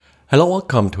Hello,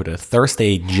 welcome to the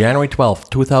Thursday, January 12th,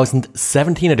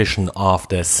 2017 edition of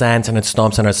the SANS and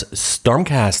Storm Center's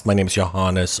StormCast. My name is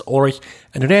Johannes Ulrich,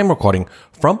 and today I'm recording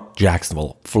from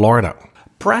Jacksonville, Florida.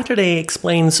 Brad today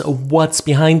explains what's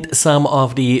behind some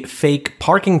of the fake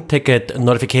parking ticket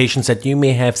notifications that you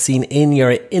may have seen in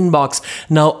your inbox.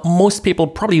 Now, most people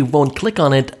probably won't click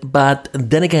on it, but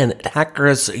then again,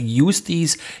 hackers use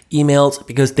these emails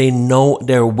because they know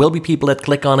there will be people that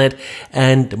click on it.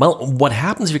 And well, what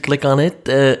happens if you click on it?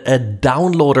 A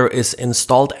downloader is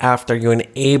installed after you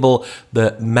enable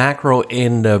the macro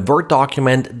in the Word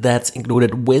document that's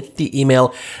included with the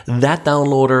email. That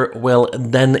downloader will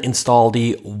then install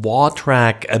the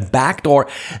WATRAC backdoor.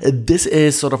 This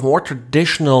is sort of more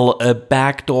traditional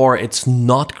backdoor. It's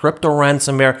not crypto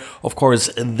ransomware. Of course,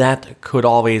 that could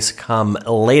always come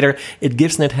later. It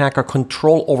gives an attacker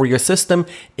control over your system.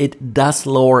 It does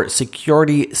lower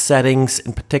security settings,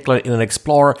 in particular in an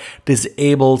Explorer,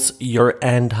 disables your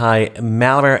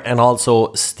anti-malware, and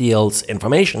also steals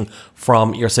information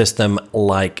from your system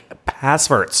like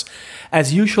passwords.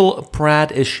 As usual,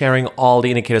 Brad is sharing all the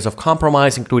indicators of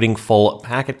compromise, including full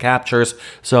packet captures.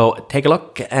 So take a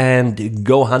look and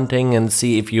go hunting and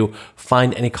see if you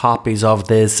find any copies of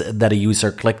this that a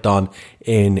user clicked on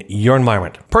in your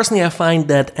environment. Personally, I find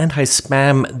that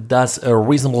anti-spam does a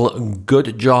reasonable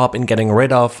good job in getting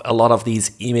rid of a lot of these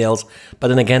emails. But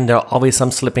then again, there are always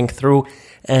some slipping through.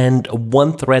 And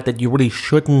one threat that you really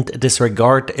shouldn't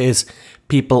disregard is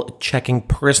people checking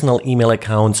personal email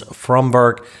accounts from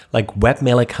work, like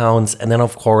webmail accounts. And then,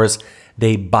 of course,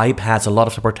 they bypass a lot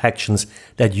of the protections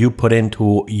that you put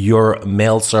into your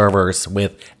mail servers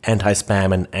with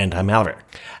anti-spam and anti-malware.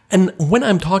 And when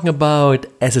I'm talking about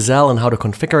SSL and how to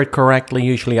configure it correctly,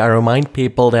 usually I remind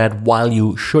people that while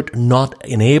you should not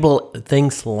enable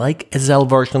things like SSL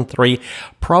version 3,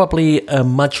 probably a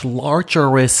much larger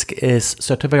risk is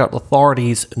certificate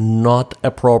authorities not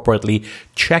appropriately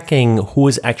checking who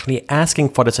is actually asking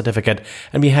for the certificate.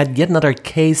 And we had yet another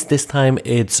case. This time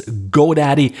it's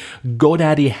GoDaddy.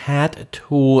 GoDaddy had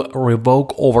to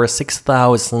revoke over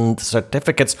 6,000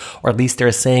 certificates, or at least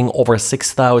they're saying over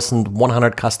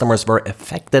 6,100 customers were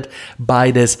affected by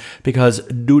this because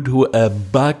due to a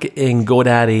bug in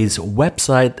GoDaddy's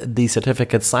website, the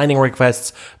certificate signing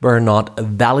requests were not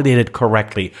validated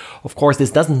correctly. Of course,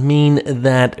 this doesn't mean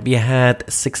that we had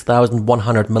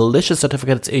 6,100 malicious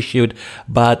certificates issued,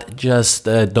 but just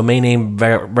domain name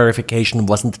verification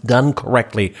wasn't done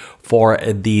correctly for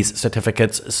these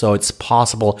certificates. So it's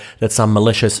possible that some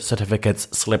malicious certificates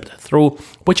slipped through,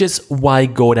 which is why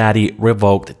GoDaddy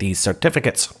revoked these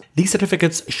certificates. These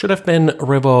certificates should have been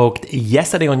revoked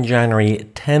yesterday on January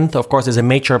 10th. Of course, there's a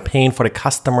major pain for the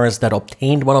customers that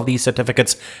obtained one of these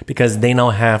certificates because they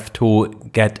now have to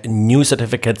get new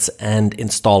certificates and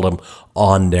install them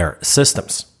on their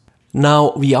systems.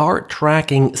 Now, we are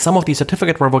tracking some of these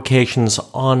certificate revocations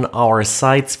on our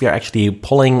sites. We are actually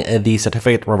pulling the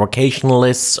certificate revocation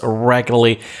lists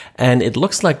regularly, and it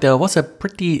looks like there was a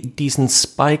pretty decent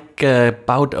spike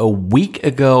about a week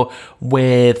ago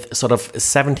with sort of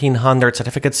 1,700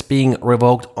 certificates being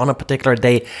revoked on a particular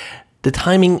day. The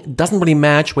timing doesn't really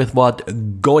match with what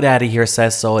GoDaddy here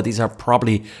says, so these are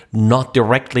probably not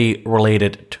directly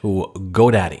related to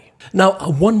GoDaddy. Now,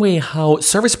 one way how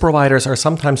service providers are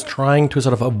sometimes trying to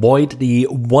sort of avoid the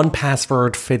one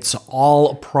password fits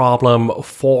all problem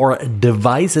for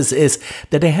devices is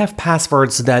that they have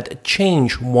passwords that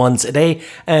change once a day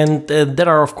and that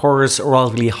are, of course,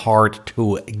 relatively hard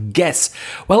to guess.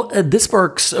 Well, this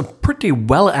works pretty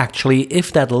well, actually,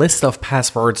 if that list of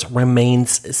passwords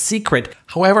remains secret.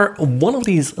 However, one of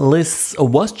these lists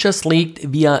was just leaked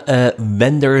via a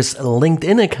vendor's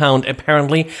LinkedIn account,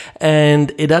 apparently,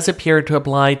 and it does appear to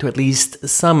apply to at least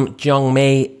some Jiang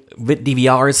Mei with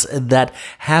DVRs that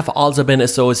have also been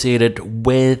associated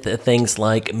with things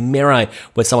like Mirai,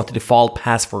 with some of the default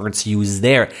passwords used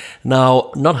there.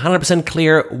 Now, not 100%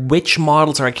 clear which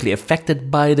models are actually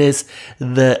affected by this.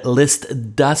 The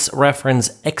list does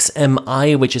reference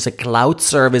XMI, which is a cloud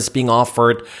service being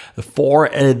offered for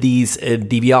these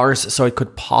DVRs, so it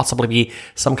could possibly be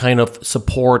some kind of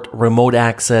support remote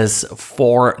access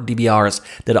for DVRs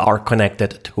that are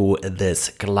connected to this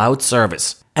cloud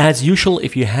service. As usual,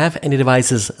 if you have any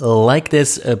devices like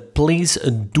this, please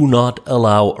do not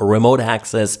allow remote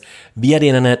access via the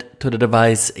internet to the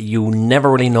device. You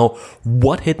never really know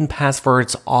what hidden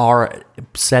passwords are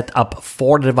set up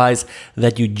for the device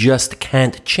that you just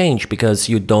can't change because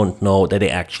you don't know that they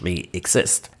actually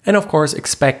exist. And of course,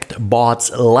 expect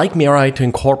bots like Mirai to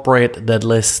incorporate that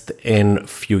list in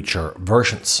future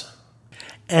versions.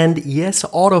 And yes,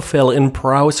 autofill in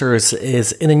browsers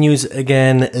is in the news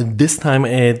again. This time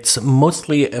it's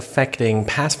mostly affecting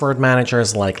password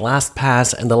managers like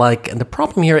LastPass and the like. And the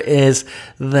problem here is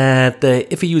that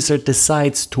if a user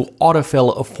decides to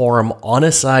autofill a form on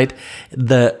a site,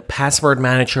 the password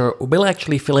manager will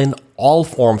actually fill in all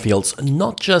form fields,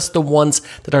 not just the ones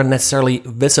that are necessarily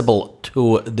visible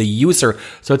to the user.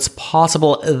 So it's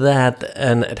possible that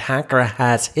an attacker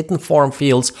has hidden form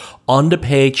fields on the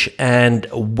page and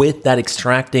with that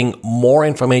extracting more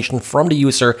information from the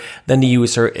user than the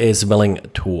user is willing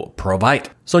to provide.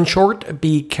 So in short,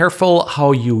 be careful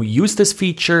how you use this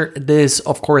feature. This,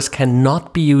 of course,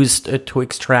 cannot be used to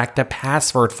extract a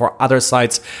password for other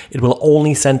sites. It will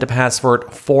only send the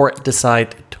password for the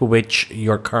site to which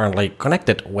you're currently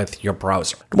connected with your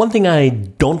browser. One thing I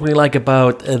don't really like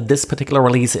about this particular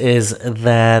release is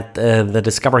that the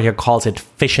discoverer here calls it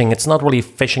phishing. It's not really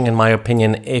phishing in my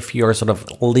opinion if you're sort of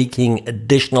leaking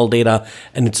additional data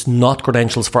and it's not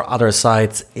credentials for other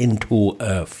sites into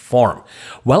a form.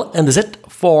 Well, and that's it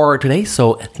for today.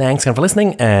 So thanks again for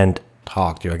listening and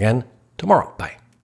talk to you again tomorrow. Bye.